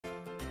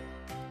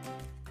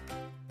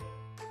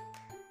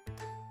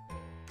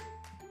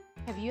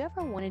Have you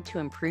ever wanted to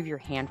improve your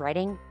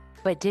handwriting,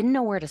 but didn't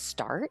know where to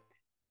start?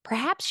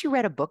 Perhaps you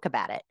read a book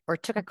about it or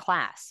took a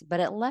class, but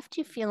it left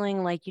you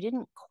feeling like you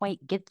didn't quite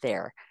get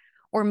there.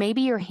 Or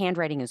maybe your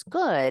handwriting is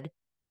good,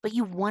 but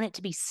you want it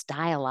to be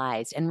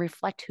stylized and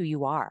reflect who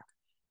you are.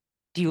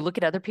 Do you look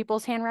at other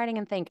people's handwriting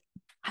and think,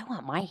 I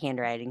want my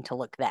handwriting to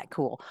look that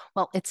cool?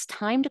 Well, it's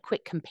time to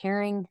quit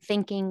comparing,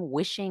 thinking,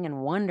 wishing,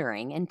 and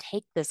wondering and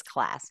take this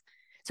class.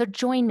 So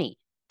join me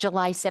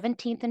July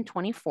 17th and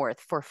 24th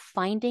for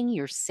Finding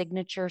Your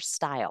Signature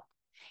Style.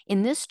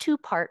 In this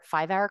two-part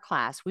 5-hour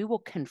class, we will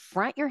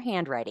confront your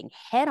handwriting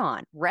head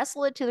on,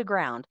 wrestle it to the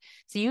ground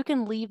so you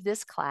can leave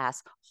this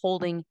class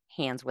holding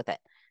hands with it.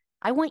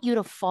 I want you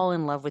to fall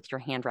in love with your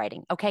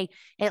handwriting, okay?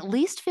 At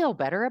least feel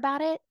better about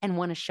it and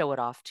want to show it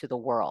off to the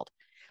world.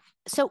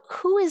 So,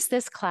 who is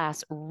this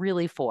class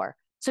really for?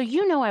 So,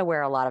 you know, I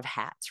wear a lot of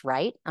hats,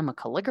 right? I'm a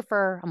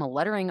calligrapher, I'm a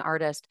lettering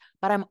artist,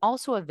 but I'm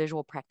also a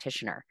visual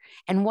practitioner.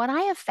 And what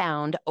I have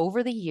found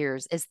over the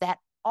years is that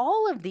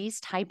all of these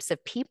types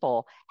of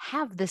people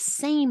have the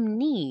same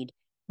need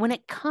when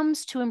it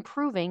comes to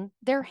improving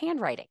their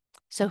handwriting.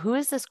 So, who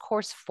is this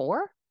course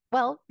for?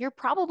 Well, you're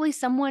probably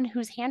someone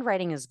whose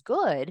handwriting is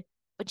good,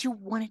 but you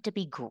want it to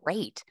be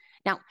great.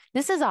 Now,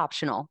 this is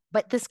optional,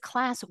 but this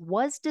class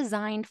was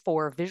designed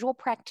for visual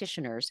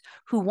practitioners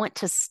who want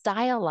to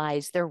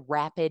stylize their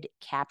rapid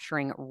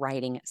capturing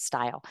writing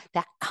style,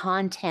 that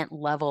content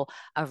level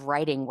of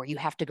writing where you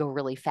have to go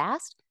really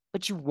fast,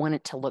 but you want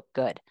it to look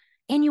good.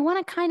 And you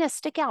want to kind of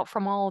stick out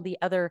from all the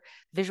other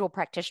visual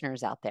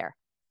practitioners out there.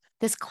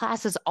 This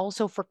class is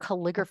also for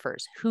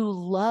calligraphers who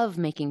love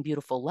making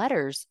beautiful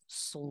letters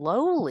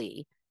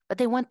slowly, but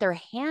they want their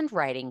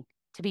handwriting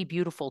to be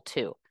beautiful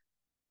too.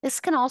 This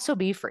can also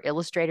be for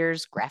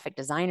illustrators, graphic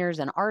designers,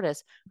 and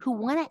artists who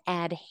want to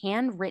add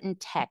handwritten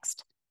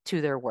text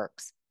to their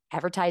works.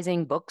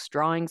 Advertising, books,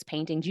 drawings,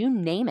 paintings, you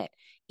name it.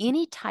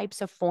 Any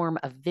types of form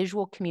of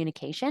visual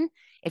communication,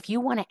 if you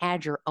want to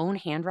add your own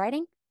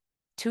handwriting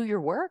to your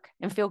work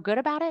and feel good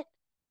about it,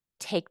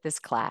 take this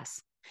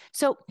class.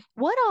 So,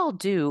 what I'll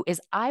do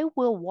is I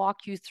will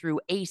walk you through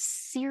a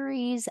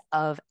series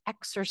of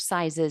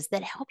exercises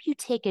that help you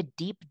take a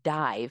deep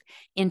dive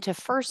into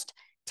first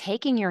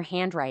taking your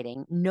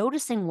handwriting,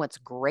 noticing what's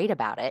great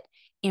about it,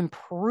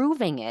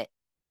 improving it,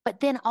 but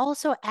then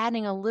also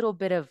adding a little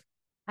bit of,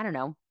 I don't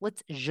know,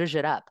 let's zhuzh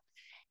it up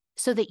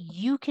so that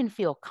you can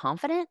feel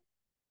confident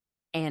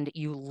and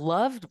you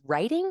loved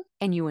writing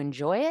and you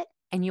enjoy it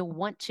and you'll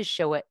want to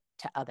show it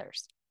to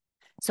others.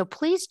 So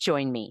please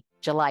join me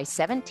July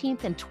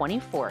 17th and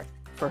 24th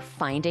for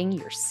Finding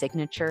Your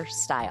Signature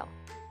Style.